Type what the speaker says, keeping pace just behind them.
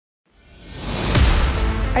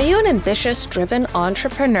Are you an ambitious, driven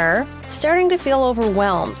entrepreneur starting to feel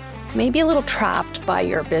overwhelmed, maybe a little trapped by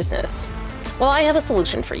your business? Well, I have a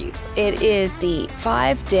solution for you. It is the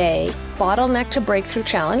 5-day Bottleneck to Breakthrough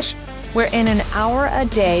Challenge, where in an hour a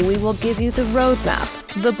day, we will give you the roadmap,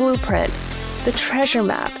 the blueprint, the treasure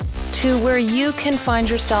map to where you can find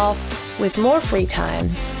yourself with more free time,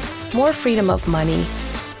 more freedom of money,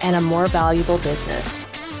 and a more valuable business.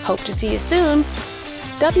 Hope to see you soon.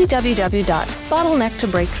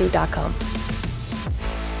 www.bottlenecktobreakthrough.com.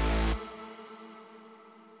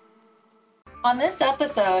 On this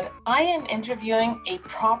episode, I am interviewing a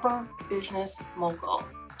proper business mogul,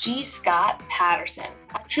 G. Scott Patterson,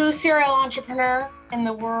 a true serial entrepreneur in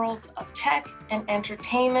the worlds of tech and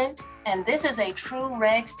entertainment. And this is a true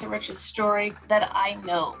rags to riches story that I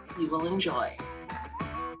know you will enjoy.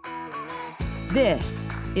 This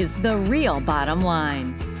is The Real Bottom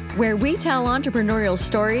Line, where we tell entrepreneurial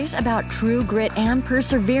stories about true grit and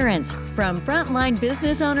perseverance from frontline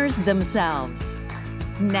business owners themselves.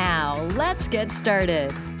 Now, let's get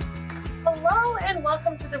started. Hello and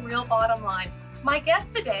welcome to The Real Bottom Line. My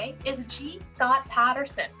guest today is G. Scott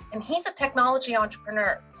Patterson, and he's a technology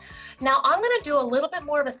entrepreneur. Now, I'm going to do a little bit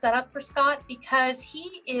more of a setup for Scott because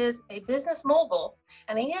he is a business mogul,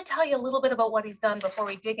 and I need to tell you a little bit about what he's done before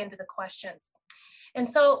we dig into the questions.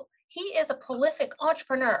 And so he is a prolific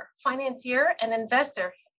entrepreneur, financier, and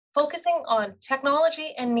investor focusing on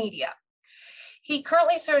technology and media. He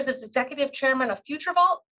currently serves as executive chairman of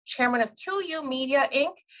FutureVault, chairman of QU Media,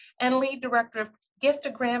 Inc., and lead director of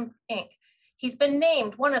Giftogram, Inc. He's been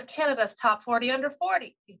named one of Canada's top 40 under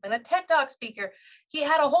 40. He's been a TED Talk speaker. He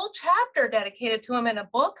had a whole chapter dedicated to him in a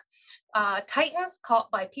book, Titans, called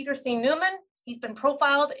by Patterson. He's been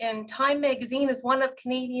profiled in Time magazine as one of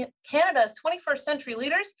Canada's 21st century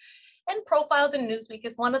leaders and profiled in Newsweek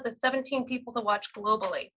as one of the 17 people to watch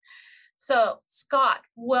globally. So, Scott,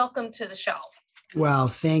 welcome to the show. Well,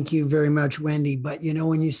 thank you very much, Wendy. But, you know,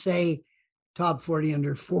 when you say top 40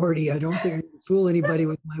 under 40, I don't think I can fool anybody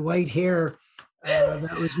with my white hair.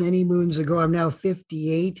 That was many moons ago. I'm now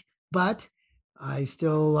 58, but I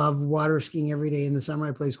still love water skiing every day in the summer.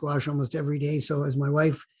 I play squash almost every day. So as my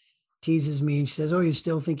wife teases me and she says, "Oh, you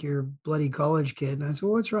still think you're a bloody college kid?" And I said,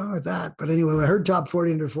 "Well, what's wrong with that?" But anyway, when I heard top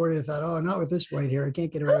 40 under 40, I thought, "Oh, not with this white hair. I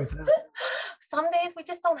can't get away with that." Some days we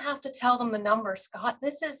just don't have to tell them the number, Scott.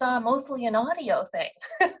 This is mostly an audio thing.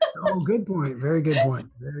 Oh, good point. Very good point.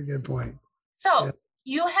 Very good point. So Yeah.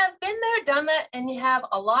 You have been there, done that, and you have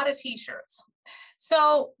a lot of t-shirts.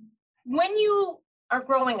 So when you are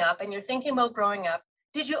growing up and you're thinking about growing up,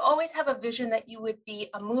 did you always have a vision that you would be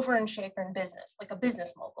a mover and shaker in business, like a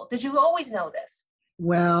business mogul? Did you always know this?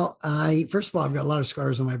 Well, first of all, I've got a lot of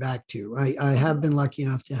scars on my back too. I have been lucky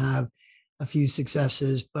enough to have a few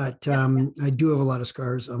successes, but I do have a lot of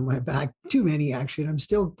scars on my back, too many actually. And I'm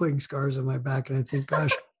still putting scars on my back. And I think,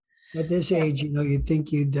 gosh, at this age, you know, you'd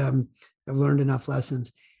think you'd have learned enough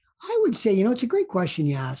lessons. I would say, you know, it's a great question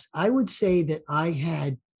you asked. I would say that I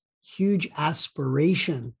had huge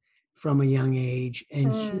aspiration from a young age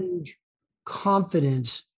and huge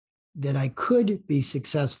confidence that I could be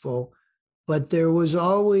successful. But there was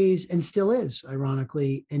always, and still is,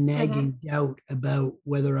 ironically, a nagging doubt about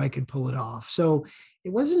whether I could pull it off. So it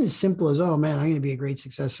wasn't as simple as, "Oh man, I'm going to be a great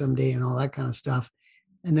success someday," and all that kind of stuff.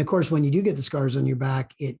 And of course, when you do get the scars on your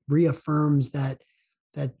back, it reaffirms that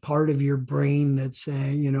part of your brain that's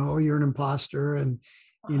saying, you know, you're an imposter and,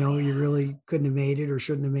 you know, you really couldn't have made it or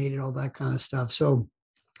shouldn't have made it, all that kind of stuff. So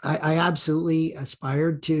I absolutely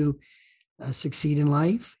aspired to succeed in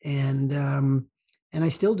life, and I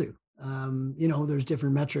still do. You know, there's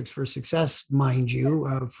different metrics for success, mind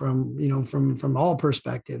you, from all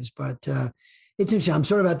perspectives. But it's interesting. I'm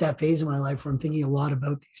sort of at that phase of my life where I'm thinking a lot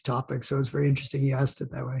about these topics. So it's very interesting you asked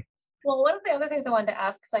it that way. Well, one of the other things I wanted to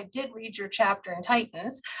ask, because I did read your chapter in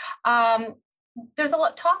Titans, there's a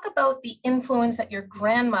lot talk about the influence that your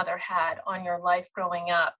grandmother had on your life growing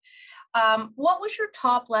up. What was your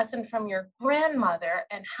top lesson from your grandmother,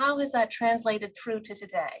 and how has that translated through to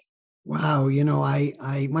today? Wow. You know,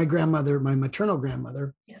 my grandmother, my maternal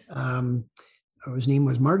grandmother, Yes. Her name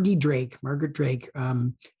was Margaret Drake.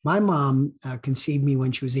 My mom conceived me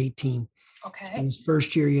when she was 18. Okay. It was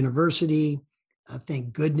first year university.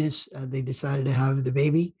 Thank goodness they decided to have the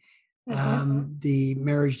baby. The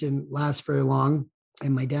marriage didn't last very long.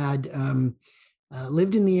 And my dad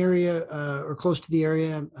lived in the area or close to the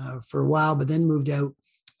area for a while, but then moved out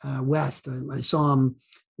west. I saw him,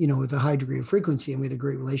 you know, with a high degree of frequency, and we had a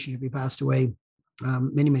great relationship. He passed away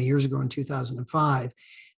many, many years ago in 2005.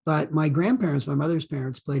 But my grandparents, my mother's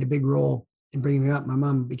parents, played a big role in bringing me up. My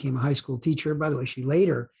mom became a high school teacher. By the way, she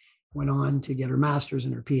later went on to get her master's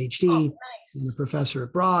and her PhD. Oh, and a professor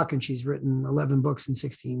at Brock, and she's written 11 books in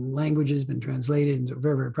 16 languages, been translated, and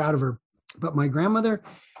very, very proud of her. But my grandmother,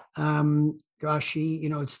 gosh, she,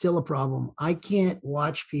 it's still a problem. I can't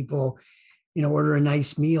watch people, order a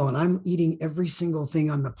nice meal and I'm eating every single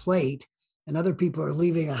thing on the plate and other people are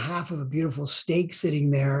leaving a half of a beautiful steak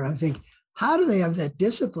sitting there. I think, how do they have that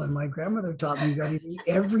discipline? My grandmother taught me you got to eat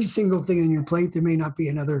every single thing on your plate. There may not be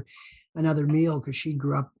another meal because she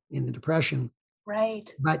grew up in the Depression.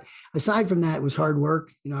 Right. But aside from that, it was hard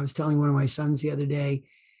work. I was telling one of my sons the other day,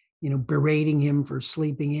 berating him for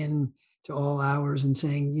sleeping in to all hours and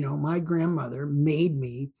saying, my grandmother made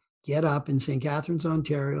me get up in St. Catharines,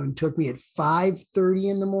 Ontario, and took me at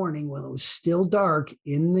 5:30 in the morning when it was still dark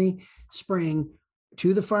in the spring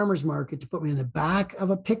to the farmer's market to put me in the back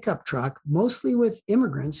of a pickup truck, mostly with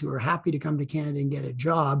immigrants who were happy to come to Canada and get a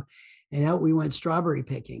job. And out we went strawberry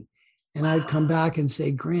picking. And I'd come back and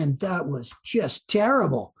say, Gran, that was just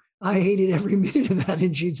terrible. I hated every minute of that.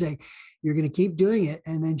 And she'd say, you're going to keep doing it.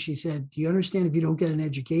 And then she said, do you understand if you don't get an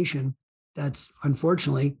education, that's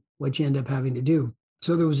unfortunately what you end up having to do.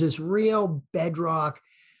 So there was this real bedrock,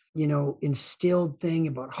 instilled thing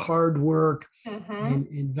about hard work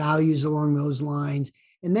and values along those lines.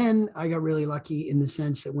 And then I got really lucky in the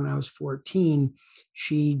sense that when I was 14,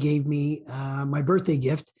 she gave me my birthday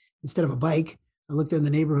gift instead of a bike. I looked in the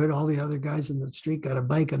neighborhood, all the other guys in the street got a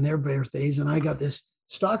bike on their birthdays. And I got this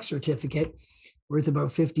stock certificate worth about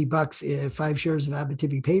 $50, 5 shares of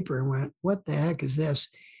Abitibi paper, and went, what the heck is this?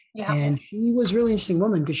 Yeah. And she was a really interesting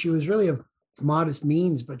woman because she was really of modest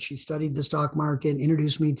means, but she studied the stock market,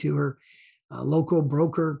 introduced me to her local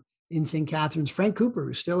broker in St. Catharines, Frank Cooper,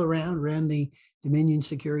 who's still around, ran the Dominion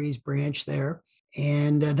Securities branch there.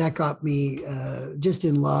 And that got me just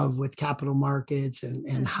in love with capital markets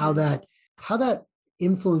and how that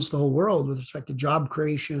influenced the whole world with respect to job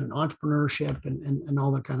creation and entrepreneurship and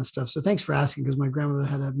all that kind of stuff. So thanks for asking, because my grandmother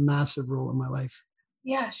had a massive role in my life.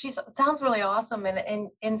 Yeah, it sounds really awesome.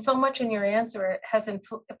 And so much in your answer has it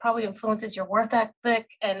probably influences your work ethic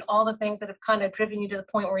and all the things that have kind of driven you to the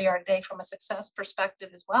point where you are today from a success perspective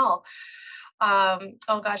as well.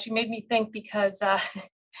 Oh gosh, you made me think because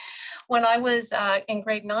when I was in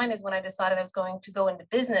grade 9 is when I decided I was going to go into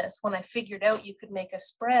business, when I figured out you could make a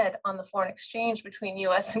spread on the foreign exchange between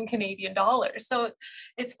US and Canadian dollars. So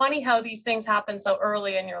it's funny how these things happen so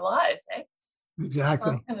early in your lives, eh?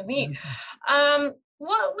 Exactly. That's kind of neat.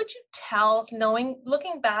 What would you tell,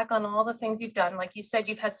 looking back on all the things you've done, like you said,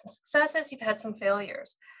 you've had some successes, you've had some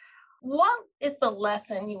failures. What is the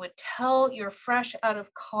lesson you would tell your fresh out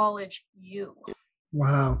of college you?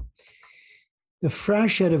 Wow. The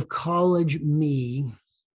fresh out of college me,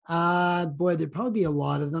 boy, there'd probably be a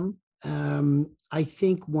lot of them. I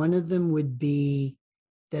think one of them would be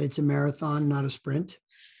that it's a marathon, not a sprint.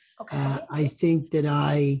 Okay. I think that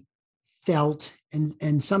I felt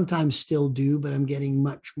and sometimes still do, but I'm getting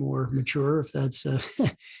much more mature, if that's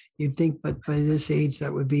you'd think, but by this age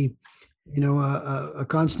that would be a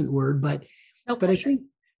constant word, but No but I pressure. think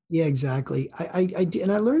yeah, exactly. I do,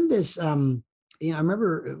 and I learned this. I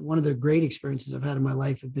remember one of the great experiences I've had in my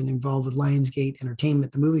life have been involved with Lionsgate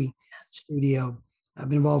Entertainment, the movie studio. I've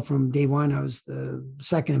been involved from day one. I was the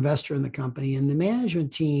second investor in the company, and the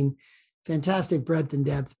management team, fantastic breadth and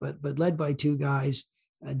depth, but led by two guys,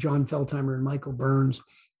 John Feldheimer and Michael Burns.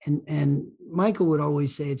 And Michael would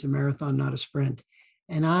always say it's a marathon, not a sprint.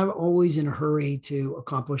 And I'm always in a hurry to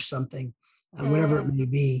accomplish something, whatever it may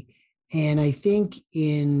be. And I think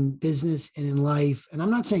in business and in life, and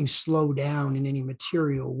I'm not saying slow down in any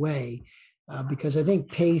material way, because I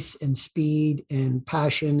think pace and speed and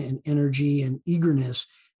passion and energy and eagerness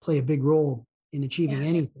play a big role in achieving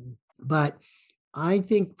anything. But I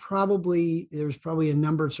think there's probably a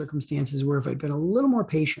number of circumstances where if I'd been a little more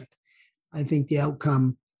patient, I think the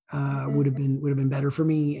outcome would have been better for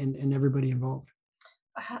me and everybody involved.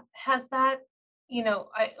 Has that,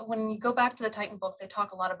 when you go back to the Titan books, they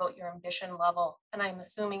talk a lot about your ambition level. And I'm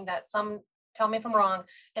assuming that tell me if I'm wrong,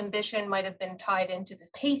 ambition might have been tied into the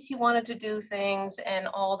pace you wanted to do things and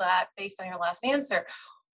all that based on your last answer.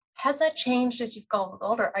 Has that changed as you've gotten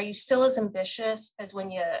older? Are you still as ambitious as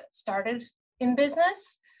when you started in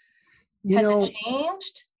business? Has it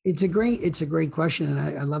changed? It's a great question. And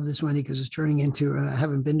I love this, Wendy, because it's turning into, and I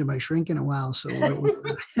haven't been to my shrink in a while. So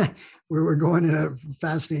we're going in a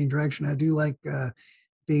fascinating direction. I do like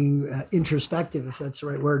being introspective, if that's the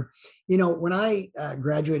right word. When I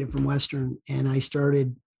graduated from Western and I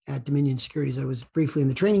started at Dominion Securities, I was briefly in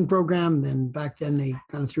the training program. Then back then they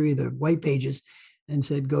kind of threw you the white pages and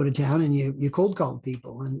said, go to town, and you cold called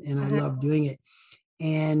people. And I loved doing it.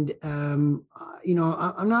 And,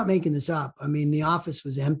 I'm not making this up. I mean, the office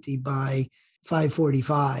was empty by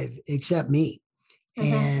 5:45, except me.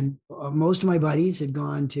 Mm-hmm. And most of my buddies had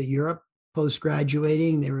gone to Europe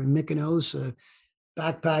post-graduating. They were in Mykonos,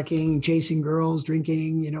 backpacking, chasing girls,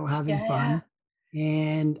 drinking, having Yeah, yeah. fun.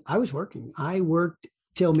 And I was working. I worked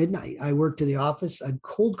till midnight. I worked to the office. I'd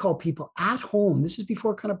cold call people at home. This is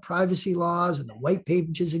before kind of privacy laws and the white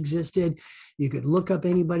pages existed. You could look up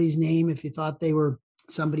anybody's name if you thought they were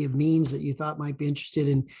somebody of means that you thought might be interested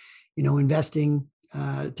in, investing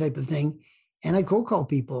type of thing. And I cold call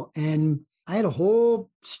people. And I had a whole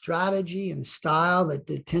strategy and style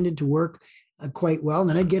that tended to work quite well. And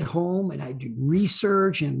then I'd get home and I'd do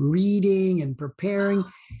research and reading and preparing,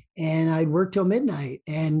 and I'd work till midnight.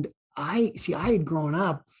 And I had grown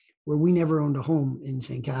up where we never owned a home in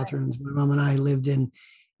St. Catharines. My mom and I lived in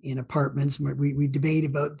apartments. We debate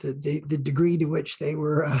about the degree to which they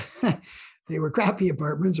were they were crappy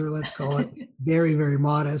apartments, or let's call it very, very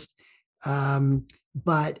modest. So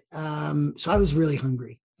I was really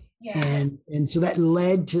hungry. Yeah. And so that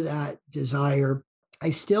led to that desire. I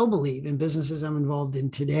still believe in businesses I'm involved in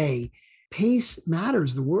today, pace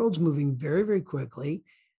matters. The world's moving very, very quickly.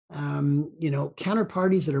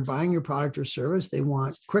 Counterparties that are buying your product or service, they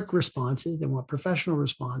want quick responses, they want professional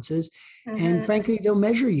responses. And Mm-hmm. frankly, they'll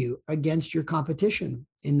measure you against your competition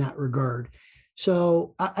in that regard.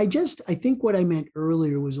 So I think what I meant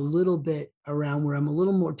earlier was a little bit around where I'm a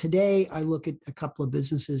little more today. I look at a couple of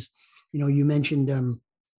businesses, you mentioned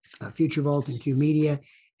Future Vault and Q Media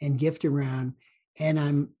and Gift Around. And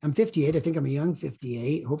I'm 58. I think I'm a young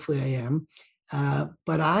 58. Hopefully I am.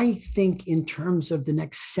 But I think in terms of the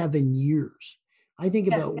next 7 years, I think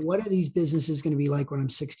Yes. about what are these businesses going to be like when I'm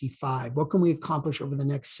 65? What can we accomplish over the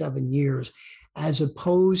next 7 years, as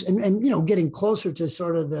opposed and getting closer to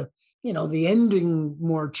sort of the ending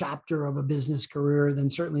more chapter of a business career than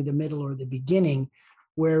certainly the middle or the beginning.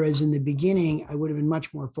 Whereas in the beginning, I would have been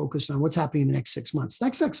much more focused on what's happening in the next 6 months.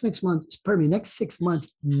 Next 6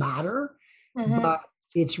 months matter, Mm-hmm. but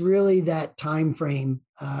it's really that time frame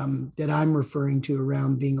that I'm referring to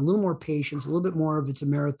around being a little more patient, a little bit more of it's a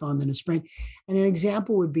marathon than a sprint. And an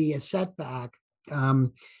example would be a setback.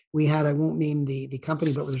 We had, I won't name the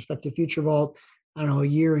company, but with respect to Future Vault, I don't know, a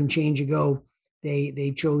year and change ago,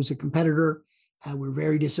 they chose a competitor. We're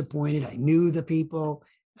very disappointed. I knew the people.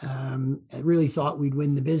 I really thought we'd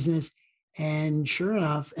win the business. And sure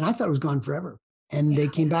enough, and I thought it was gone forever. And Yeah. they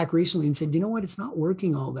came back recently and said, you know what, it's not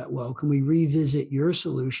working all that well. Can we revisit your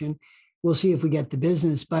solution? We'll see if we get the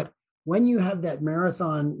business. But when you have that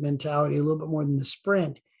marathon mentality, a little bit more than the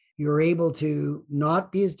sprint, you're able to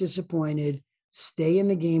not be as disappointed, stay in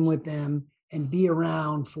the game with them, and be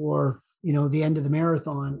around for the end of the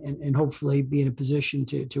marathon, and hopefully be in a position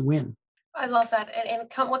to win. I love that.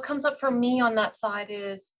 What comes up for me on that side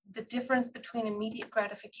is the difference between immediate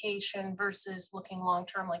gratification versus looking long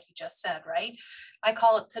term, like you just said, right? I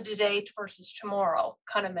call it the today versus tomorrow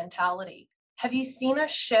kind of mentality. Have you seen a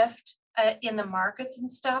shift in the markets and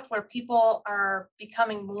stuff where people are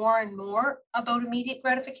becoming more and more about immediate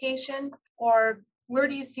gratification? Or where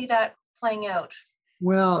do you see that playing out?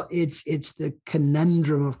 Well, it's the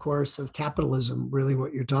conundrum, of course, of capitalism, really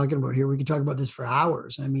what you're talking about here. We could talk about this for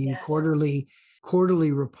hours. I mean, Yes.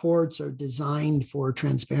 quarterly reports are designed for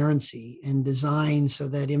transparency and designed so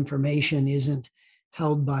that information isn't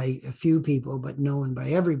held by a few people, but known by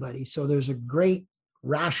everybody. So there's a great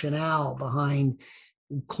rationale behind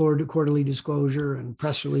quarterly disclosure and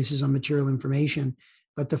press releases on material information.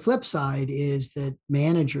 But the flip side is that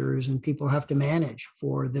managers and people have to manage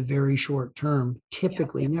for the very short term,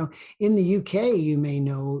 typically. Now, in the UK, you may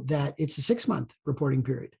know that it's a 6-month reporting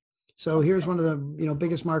period. So here's one of the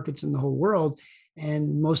biggest markets in the whole world,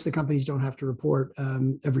 and most of the companies don't have to report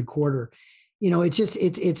every quarter.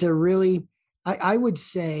 It's a really, I would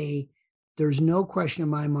say, there's no question in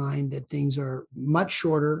my mind that things are much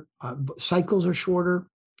shorter. Cycles are shorter.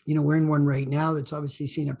 We're in one right now that's obviously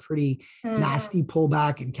seen a pretty nasty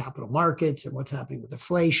pullback in capital markets and what's happening with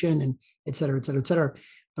inflation and et cetera, et cetera, et cetera.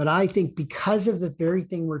 But I think because of the very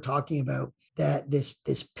thing we're talking about, that this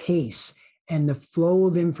pace and the flow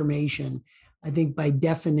of information, I think by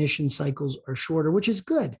definition, cycles are shorter, which is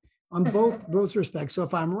good on both respects. So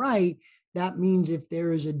if I'm right, that means if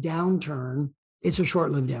there is a downturn, it's a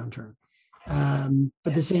short-lived downturn.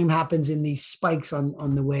 But the same happens in these spikes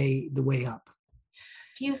on the way up.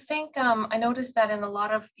 Do you think, I noticed that in a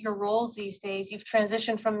lot of your roles these days, you've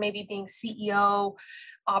transitioned from maybe being CEO,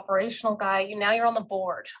 operational guy, now you're on the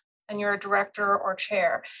board and you're a director or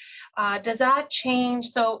chair. Does that change?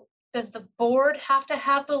 So does the board have to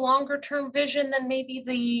have the longer term vision than maybe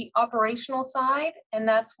the operational side? And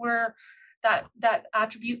that's where that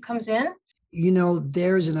attribute comes in?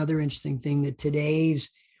 There's another interesting thing that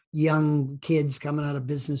today's young kids coming out of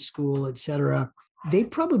business school, et cetera, they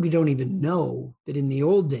probably don't even know that in the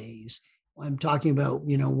old days, I'm talking about,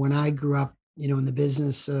 when I grew up, in the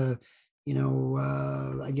business, I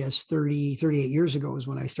guess 38 years ago is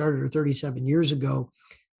when I started, or 37 years ago,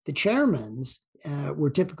 the chairmans were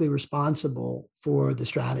typically responsible for the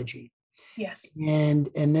strategy. Yes. And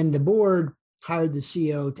then the board hired the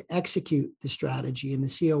CEO to execute the strategy, and the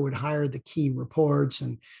CEO would hire the key reports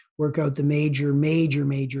and work out the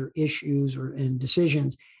major issues and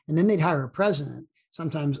decisions. And then they'd hire a president,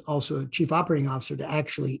 sometimes also a chief operating officer, to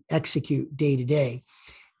actually execute day to day.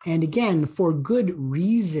 And again, for good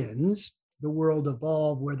reasons, the world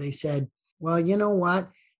evolved where they said, well, you know what?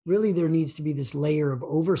 Really, there needs to be this layer of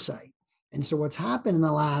oversight. And so what's happened in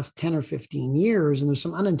the last 10 or 15 years, and there's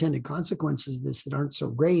some unintended consequences of this that aren't so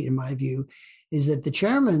great in my view, is that the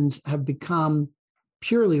chairmans have become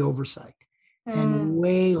purely oversight and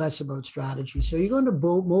way less about strategy. So you go into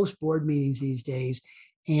most board meetings these days,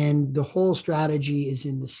 and the whole strategy is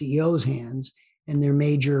in the CEO's hands and their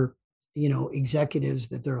major, executives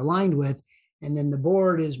that they're aligned with. And then the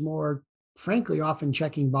board is more, frankly, often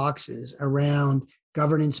checking boxes around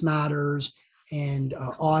governance matters and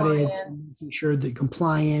audits, and making sure the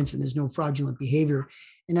compliance and there's no fraudulent behavior.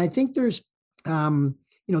 And I think there's,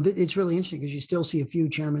 it's really interesting because you still see a few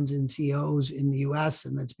chairmen and CEOs in the US,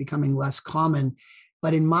 and that's becoming less common.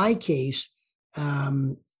 But in my case,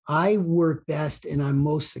 I work best and I'm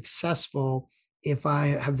most successful if I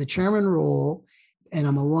have the chairman role and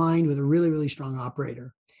I'm aligned with a really, really strong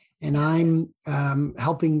operator. And I'm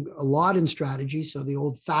helping a lot in strategy. So the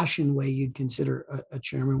old fashioned way you'd consider a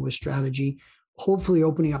chairman with strategy, hopefully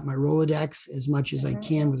opening up my Rolodex as much as I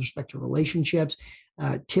can with respect to relationships,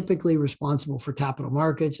 typically responsible for capital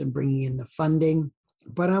markets and bringing in the funding.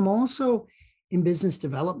 But I'm also in business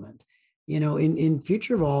development. In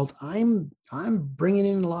Future Vault, I'm bringing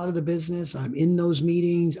in a lot of the business. I'm in those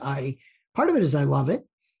meetings. Part of it is I love it.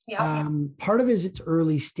 Yeah. Part of it is its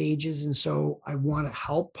early stages. And so I want to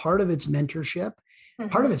help. Part of it's mentorship.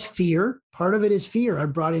 Part of it's fear. Part of it is fear. I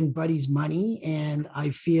brought in Buddy's money and I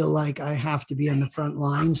feel like I have to be on the front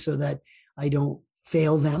line so that I don't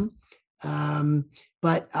fail them.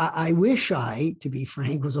 But I wish to be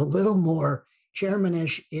frank, was a little more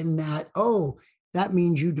chairmanish in that, that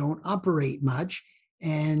means you don't operate much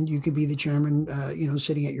and you could be the chairman,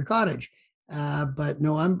 sitting at your cottage. But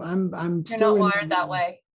no, I'm You're still not wired that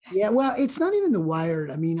way. Yeah, well, it's not even the wired.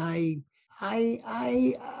 I mean, I'm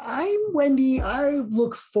Wendy. I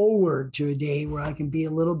look forward to a day where I can be a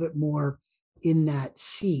little bit more in that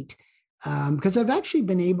seat, because I've actually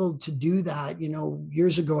been able to do that.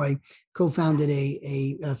 Years ago, I co-founded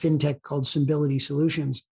a fintech called Symbility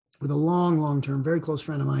Solutions with a long-term, very close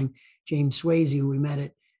friend of mine, James Swayze, who we met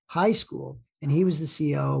at high school, and he was the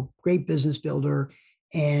CEO, great business builder,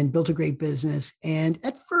 and built a great business. And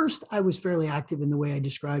at first, I was fairly active in the way I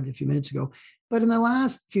described a few minutes ago. But in the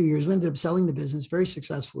last few years, we ended up selling the business very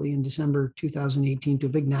successfully in December 2018 to a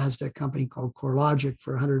big NASDAQ company called CoreLogic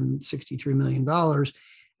for $163 million.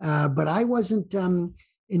 But I wasn't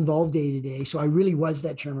involved day to day. So I really was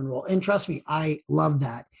that chairman role. And trust me, I love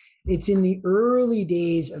that. It's in the early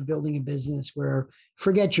days of building a business where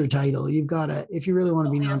forget your title. You've got to, if you really want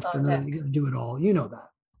to be an entrepreneur, you got to do it all. You know that.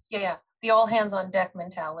 Yeah. The all hands on deck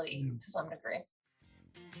mentality to some degree.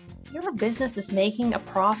 Your business is making a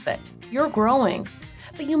profit. You're growing,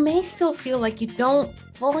 but you may still feel like you don't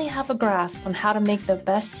fully have a grasp on how to make the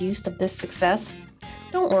best use of this success.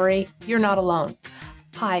 Don't worry, you're not alone.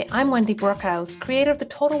 Hi, I'm Wendy Brookhouse, creator of the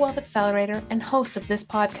Total Wealth Accelerator and host of this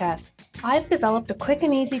podcast. I've developed a quick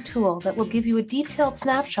and easy tool that will give you a detailed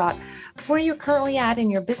snapshot of where you're currently at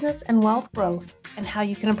in your business and wealth growth and how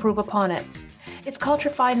you can improve upon it. It's called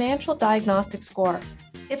your Financial Diagnostic Score.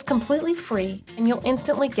 It's completely free and you'll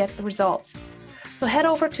instantly get the results. So head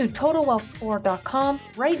over to TotalWealthScore.com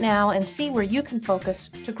right now and see where you can focus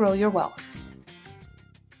to grow your wealth.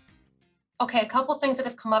 Okay, a couple things that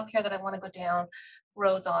have come up here that I want to go down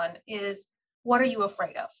roads on is, what are you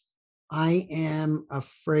afraid of? I am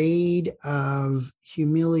afraid of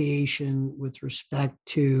humiliation with respect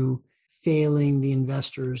to failing the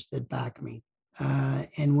investors that back me.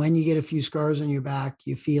 And when you get a few scars on your back,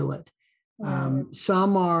 you feel it.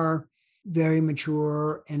 Some are very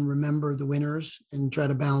mature and remember the winners and try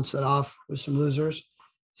to balance that off with some losers.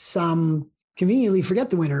 Some conveniently forget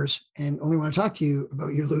the winners and only want to talk to you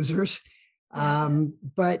about your losers.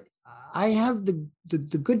 But I have the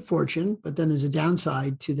good fortune, but then there's a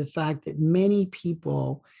downside to the fact that many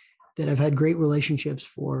people that I've had great relationships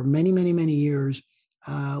for many, many, many years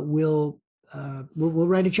will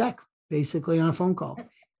write a check basically on a phone call.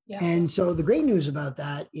 Yeah. And so the great news about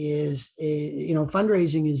that is,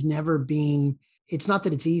 fundraising is never being, it's not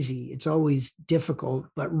that it's easy, it's always difficult,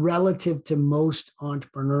 but relative to most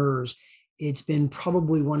entrepreneurs, it's been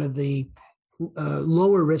probably one of the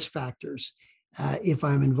lower risk factors if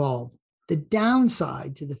I'm involved. The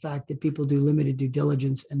downside to the fact that people do limited due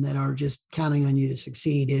diligence and that are just counting on you to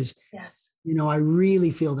succeed is, Yes. I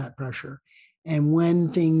really feel that pressure. And when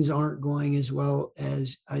things aren't going as well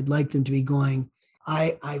as I'd like them to be going,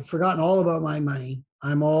 I've forgotten all about my money.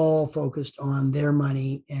 I'm all focused on their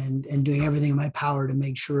money and doing everything in my power to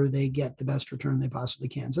make sure they get the best return they possibly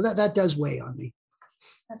can. So that does weigh on me.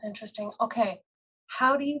 That's interesting. Okay.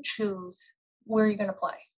 How do you choose where you're going to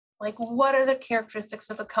play? Like, what are the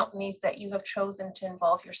characteristics of the companies that you have chosen to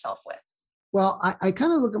involve yourself with? Well, I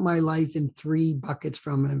kind of look at my life in three buckets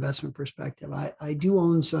from an investment perspective. I do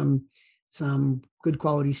own some good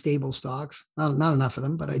quality stable stocks, not enough of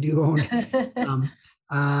them, but I do own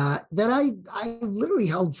that I've literally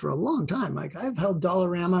held for a long time. Like I've held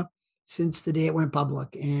Dollarama since the day it went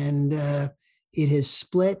public, and it has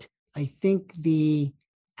split. I think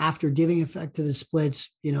after giving effect to the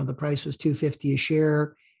splits, the price was $2.50 a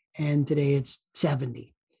share, and today it's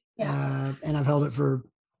 $70. Yeah. And I've held it for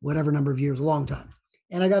whatever number of years, a long time.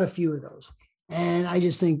 And I got a few of those. And I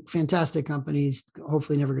just think fantastic companies,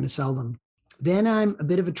 hopefully never going to sell them. Then I'm a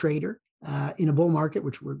bit of a trader in a bull market,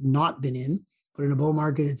 which we've not been in, but in a bull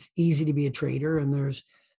market, it's easy to be a trader. And there's,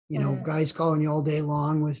 guys calling you all day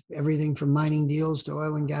long with everything from mining deals to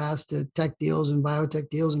oil and gas to tech deals and biotech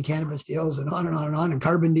deals and cannabis deals and on and on and on, and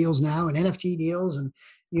carbon deals now and NFT deals and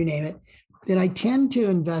you name it. Then I tend to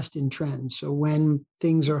invest in trends. So when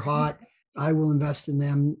things are hot, I will invest in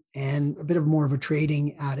them, and a bit of more of a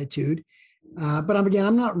trading attitude. But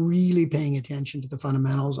I'm not really paying attention to the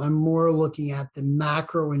fundamentals. I'm more looking at the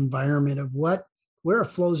macro environment of where are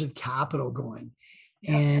flows of capital going.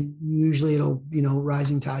 And usually it'll,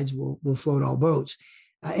 rising tides will float all boats.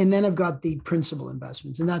 And then I've got the principal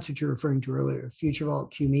investments, and that's what you're referring to earlier, Future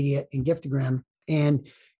Vault, Q Media, and Giftogram. And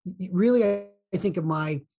really, I think of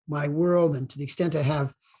my world, and to the extent I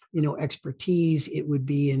have expertise, it would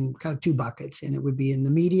be in kind of two buckets, and it would be in the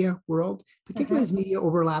media world, particularly as media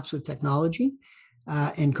overlaps with technology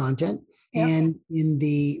and content, and in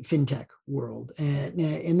the fintech world.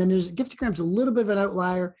 And then there's Giftogram's a little bit of an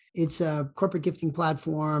outlier. It's a corporate gifting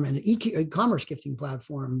platform and an e-commerce gifting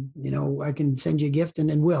platform. I can send you a gift,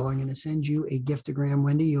 and I'm going to send you a Giftogram,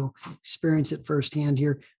 Wendy. You'll experience it firsthand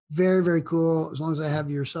here. Very, very cool. As long as I have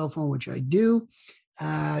your cell phone, which I do.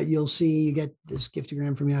 You'll see you get this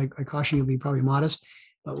Giftogram from me. I caution you'll be probably modest,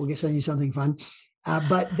 but we'll send you something fun.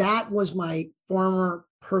 But that was my former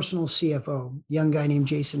personal CFO, young guy named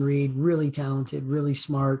Jason Reed, really talented, really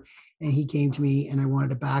smart. And he came to me and I wanted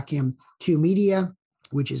to back him. Q Media,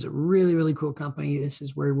 which is a really, really cool company. This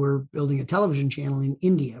is where we're building a television channel in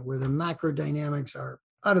India, where the macro dynamics are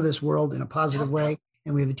out of this world in a positive way.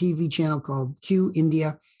 And we have a TV channel called Q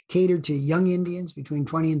India, catered to young Indians between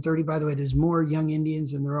 20 and 30. By the way, there's more young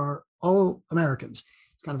Indians than there are all Americans.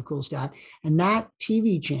 It's kind of a cool stat. And that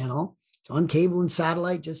TV channel, it's on cable and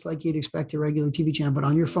satellite, just like you'd expect a regular TV channel, but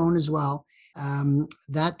on your phone as well.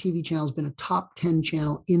 That TV channel has been a top 10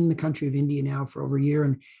 channel in the country of India now for over a year.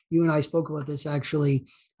 And you and I spoke about this actually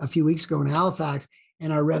a few weeks ago in Halifax,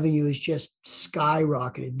 and our revenue is just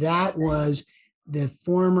skyrocketed. That was the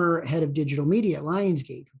former head of digital media at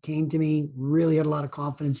Lionsgate, who came to me, really had a lot of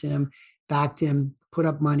confidence in him, backed him, put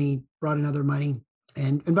up money, brought in other money.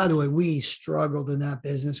 And by the way, we struggled in that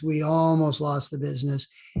business. We almost lost the business.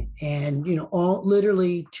 And,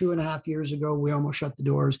 literally 2.5 years ago, we almost shut the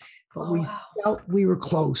doors, but we felt we were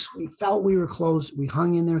close. We felt we were close. We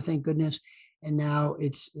hung in there, thank goodness. And now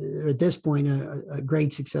it's at this point, a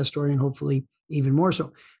great success story, and hopefully even more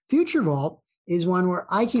so. Future Vault is one where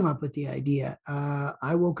I came up with the idea.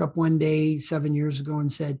 I woke up one day 7 years ago and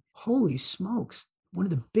said, holy smokes, one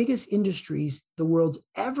of the biggest industries the world's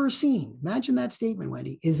ever seen, imagine that statement,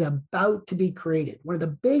 Wendy, is about to be created. One of the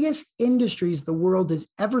biggest industries the world has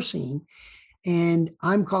ever seen. And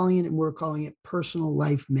I'm calling it, and we're calling it personal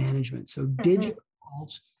life management. So digital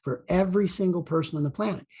vaults for every single person on the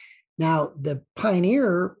planet. Now, the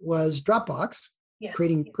pioneer was Dropbox,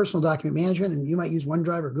 creating personal document management, and you might use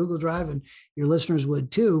OneDrive or Google Drive, and your listeners would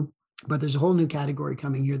too. But there's a whole new category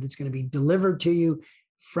coming here that's going to be delivered to you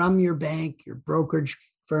from your bank, your brokerage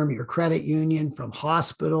firm, your credit union, from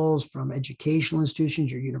hospitals, from educational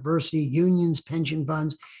institutions, your university, unions, pension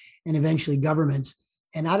funds, and eventually governments.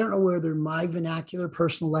 And I don't know whether my vernacular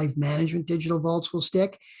personal life management digital vaults will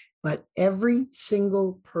stick, but every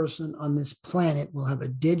single person on this planet will have a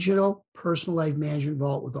digital personal life management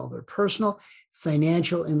vault with all their personal,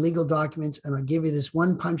 financial and legal documents. And I'll give you this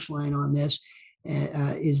one punchline on this,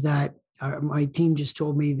 is that my team just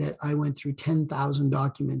told me that I went through 10,000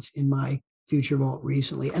 documents in my Future Vault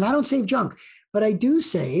recently. And I don't save junk, but I do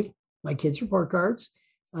save my kids' report cards,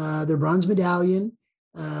 their bronze medallion,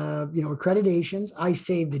 accreditations. I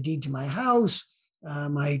save the deed to my house,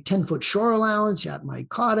 my 10-foot shore allowance at my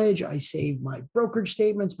cottage. I save my brokerage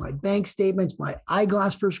statements, my bank statements, my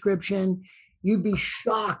eyeglass prescription. You'd be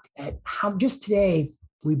shocked at how just today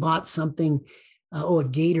we bought something, a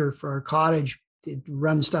gator for our cottage to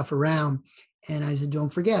run stuff around. And I said,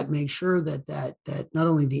 don't forget, make sure that not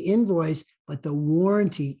only the invoice, but the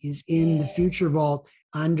warranty is in the Future Vault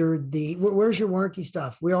under the, where's your warranty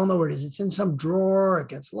stuff? We all know where it is. It's in some drawer, it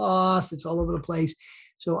gets lost, it's all over the place.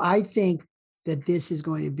 So I think that this is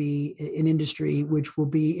going to be an industry which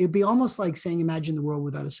it'd be almost like saying, imagine the world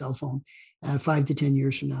without a cell phone 5 to 10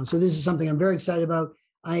 years from now. So this is something I'm very excited about.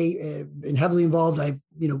 I been heavily involved. I,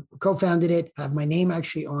 co-founded it, have my name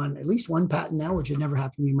actually on at least one patent now, which had never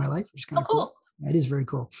happened to me in my life, which is kind of cool. That is very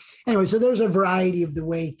cool. Anyway, so there's a variety of the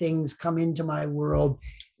way things come into my world.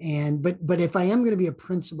 But if I am going to be a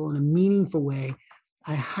principal in a meaningful way,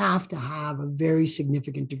 I have to have a very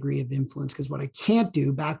significant degree of influence, because what I can't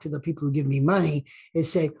do, back to the people who give me money,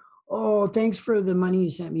 is say, oh, thanks for the money you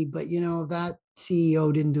sent me, but that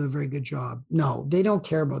CEO didn't do a very good job. No, they don't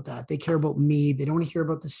care about that. They care about me. They don't want to hear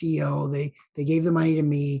about the CEO. They gave the money to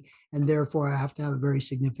me, and therefore I have to have a very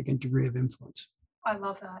significant degree of influence. I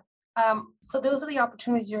love that. So those are the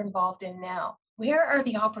opportunities you're involved in now. Where are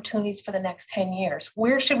the opportunities for the next 10 years?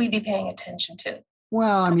 Where should we be paying attention to?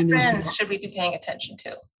 Well, what trends should we be paying attention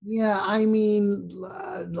to? Yeah,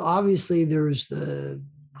 obviously there's the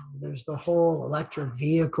whole electric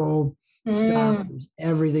vehicle stuff. There's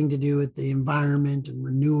everything to do with the environment and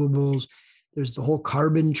renewables. There's the whole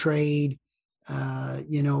carbon trade.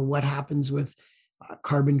 What happens with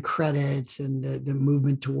carbon credits and the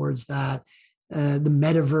movement towards that. The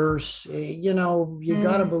metaverse, you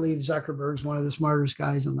got to believe Zuckerberg's one of the smartest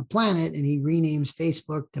guys on the planet, and he renames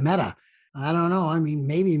Facebook to Meta. I don't know.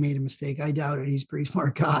 Maybe he made a mistake. I doubt it. He's a pretty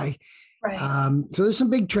smart guy. Right. So there's some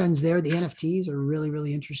big trends there. The NFTs are really,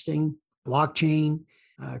 really interesting. Blockchain,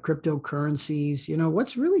 cryptocurrencies.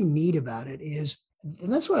 What's really neat about it is, and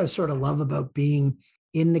that's what I sort of love about being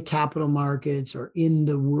in the capital markets or in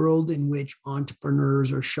the world in which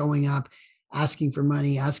entrepreneurs are showing up, asking for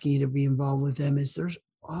money, asking you to be involved with them, is there's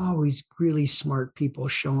always really smart people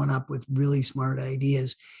showing up with really smart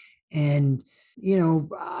ideas. And,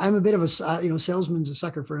 I'm a bit of a, salesman's a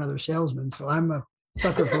sucker for another salesman. So I'm a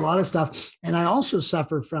sucker for a lot of stuff. And I also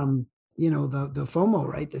suffer from, the FOMO,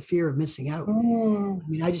 right? The fear of missing out.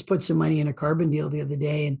 I just put some money in a carbon deal the other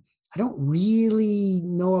day, and I don't really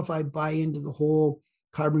know if I buy into the whole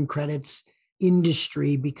carbon credits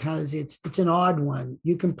industry, because it's an odd one.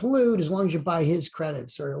 You can pollute as long as you buy his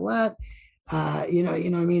credits, or what?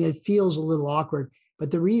 It feels a little awkward. But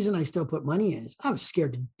the reason I still put money in is I was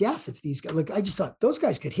scared to death if these guys, I just thought those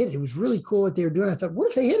guys could hit it. It was really cool what they were doing. I thought, what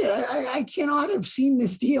if they hit it? I cannot have seen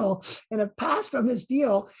this deal and have passed on this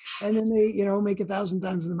deal. And then they, make 1,000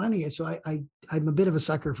 times the money. So I'm a bit of a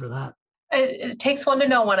sucker for that. It takes one to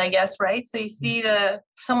know one, I guess, right? So you see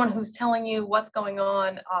someone who's telling you what's going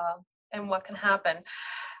on and what can happen.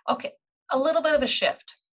 Okay, a little bit of a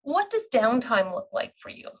shift. What does downtime look like for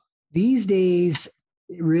you? These days,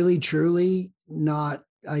 really, truly not,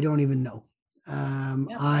 I don't even know.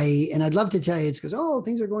 I'd love to tell you it's because,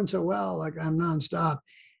 things are going so well, like I'm nonstop.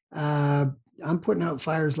 I'm putting out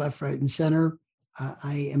fires left, right, and center.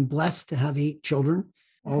 I am blessed to have 8 children,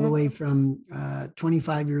 all the way from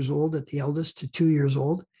 25 years old at the eldest to 2 years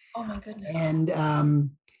old. Oh my goodness. And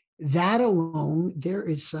that alone, there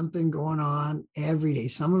is something going on every day.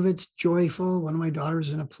 Some of it's joyful. One of my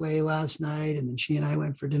daughters in a play last night, and then she and I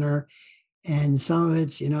went for dinner. And some of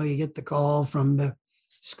it's, you get the call from the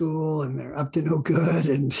school and they're up to no good.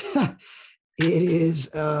 And it is,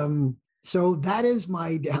 so that is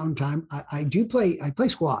my downtime. I play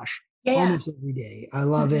squash almost every day. I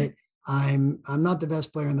love it. I'm not the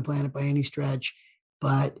best player on the planet by any stretch,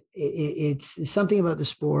 but it's something about the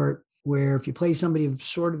sport where if you play somebody of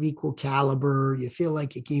sort of equal caliber, you feel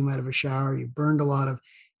like you came out of a shower, you burned a lot of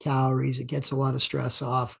calories, it gets a lot of stress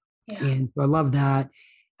off. Yeah. And so I love that.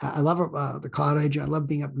 I love the cottage. I love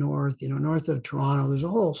being up north, north of Toronto. There's a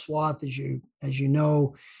whole swath, as you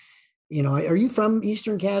know. Are you from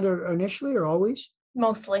Eastern Canada initially or always?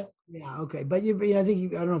 Mostly. Yeah. Okay. But I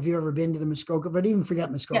don't know if you've ever been to the Muskoka, but even forget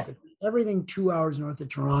Muskoka. Yeah. Everything 2 hours north of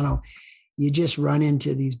Toronto, you just run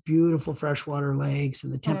into these beautiful freshwater lakes,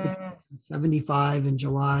 and the temperature is 75 in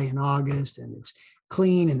July and August, and it's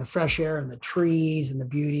clean and the fresh air and the trees and the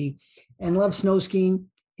beauty, and love snow skiing.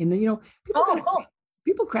 And then, Cool.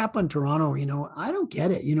 people crap on Toronto. I don't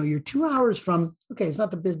get it. You're 2 hours from, okay, it's not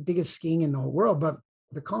the biggest skiing in the whole world, but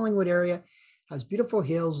the Collingwood area has beautiful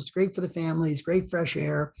hills. It's great for the families, great fresh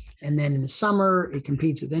air. And then in the summer, it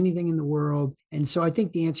competes with anything in the world. And so I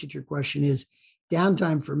think the answer to your question is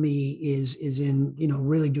downtime for me is in,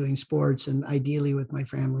 really doing sports and ideally with my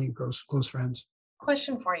family and close friends.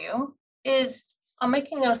 Question for you is, I'm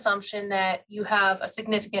making an assumption that you have a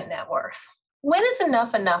significant net worth. When is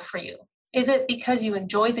enough for you? Is it because you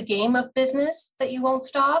enjoy the game of business that you won't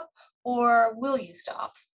stop, or will you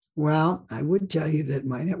stop? Well, I would tell you that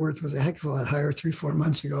my net worth was a heck of a lot higher 3-4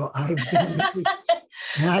 months ago.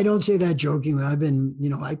 And I don't say that jokingly. I've been,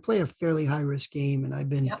 I play a fairly high risk game, and I've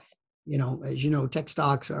been, Yep. As you know, tech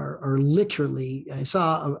stocks are literally, I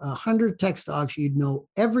saw 100 tech stocks, you'd know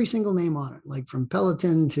every single name on it, like from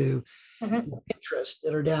Peloton to Pinterest,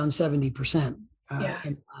 that are down 70% in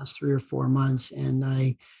the last 3 or 4 months. And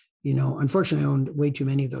I, unfortunately owned way too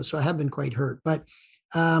many of those. So I have been quite hurt. But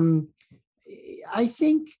I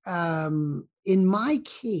think in my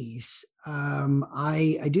case,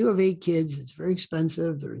 I do have 8 kids. It's very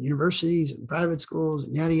expensive. They're in universities and private schools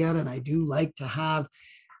and yada, yada. And I do like to have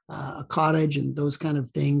a cottage and those kind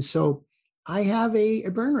of things. So I have a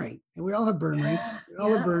burn rate, and we all have burn rates. We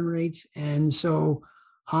all have burn rates. And so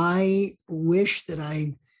I wish that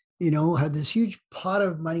I, had this huge pot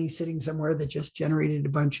of money sitting somewhere that just generated a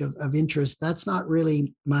bunch of interest. That's not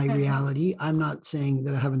really my reality. I'm not saying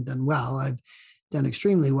that I haven't done well. I've done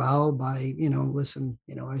extremely well by,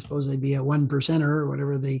 I suppose I'd be a 1%er or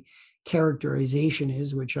whatever the characterization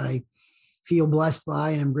is, which I feel blessed by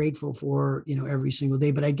and I'm grateful for, every single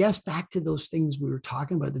day. But I guess back to those things we were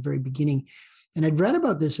talking about at the very beginning, and I'd read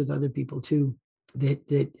about this with other people too,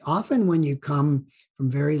 that often when you come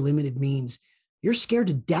from very limited means, you're scared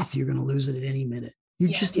to death you're going to lose it at any minute.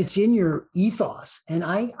 It's in your ethos. And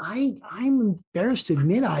I'm embarrassed to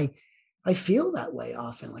admit I feel that way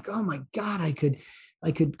often, like, oh my God, I could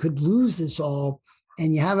lose this all.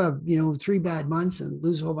 And you have 3 bad months and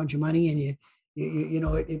lose a whole bunch of money, and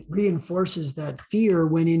it reinforces that fear,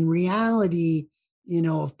 when in reality,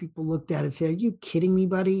 if people looked at it, say, are you kidding me,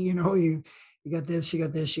 buddy? You got this, you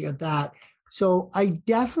got this, you got that. So I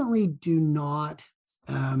definitely do not,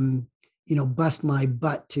 bust my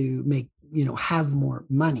butt to make, have more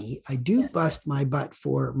money. I do bust my butt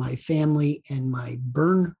for my family and my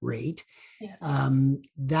burn rate.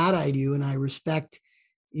 That I do. And I respect,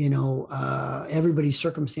 everybody's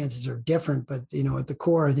circumstances are different, but, at the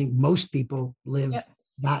core, I think most people live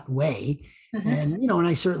that way. And, and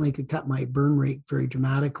I certainly could cut my burn rate very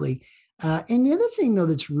dramatically. And the other thing, though,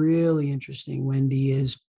 that's really interesting, Wendy,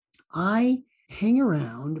 is I hang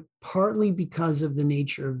around, partly because of the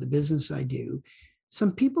nature of the business I do,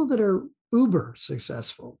 some people that are uber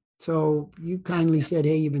successful. So you kindly said,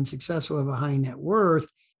 hey, you've been successful, have a high net worth,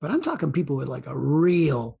 but I'm talking people with like a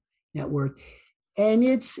real net worth. And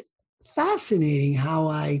it's fascinating how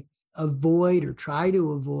I avoid or try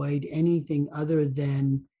to avoid anything other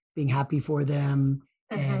than being happy for them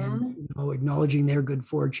and acknowledging their good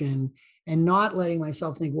fortune, and not letting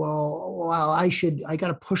myself think, well, I got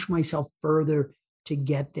to push myself further to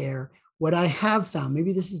get there. What I have found,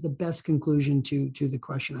 maybe this is the best conclusion to the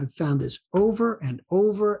question, I've found this over and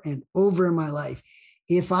over and over in my life.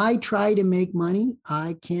 If I try to make money,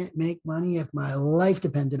 I can't make money if my life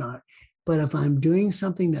depended on it. But if I'm doing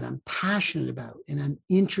something that I'm passionate about and I'm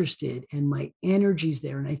interested and my energy's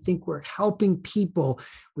there, and I think we're helping people,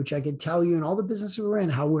 which I could tell you in all the businesses we're in,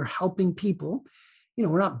 how we're helping people.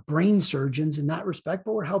 We're not brain surgeons in that respect,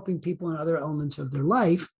 but we're helping people in other elements of their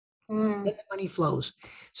life. And the money flows.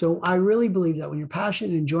 So I really believe that when you're passionate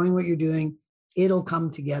and enjoying what you're doing, it'll come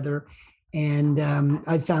together. And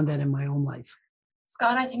I've found that in my own life.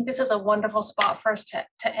 Scott, I think this is a wonderful spot for us to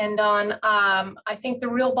end on. I think the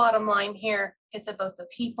real bottom line here, it's about the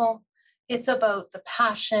people, it's about the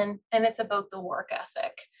passion, and it's about the work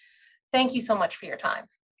ethic. Thank you so much for your time.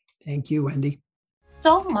 Thank you, Wendy.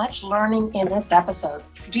 So much learning in this episode.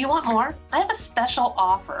 Do you want more? I have a special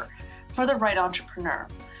offer for the right entrepreneur.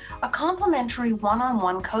 A complimentary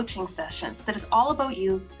one-on-one coaching session that is all about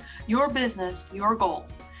you, your business, your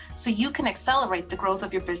goals, so you can accelerate the growth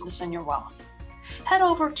of your business and your wealth. Head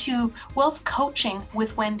over to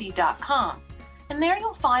wealthcoachingwithwendy.com, and there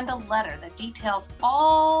you'll find a letter that details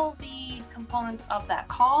all the components of that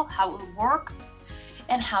call, how it would work,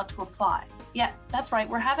 and how to apply. Yeah, that's right.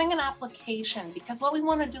 We're having an application because what we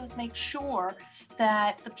want to do is make sure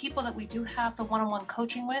that the people that we do have the one-on-one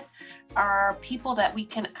coaching with are people that we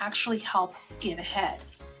can actually help get ahead.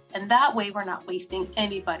 And that way we're not wasting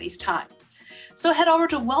anybody's time. So head over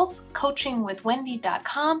to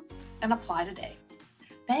wealthcoachingwithwendy.com and apply today.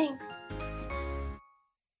 Thanks.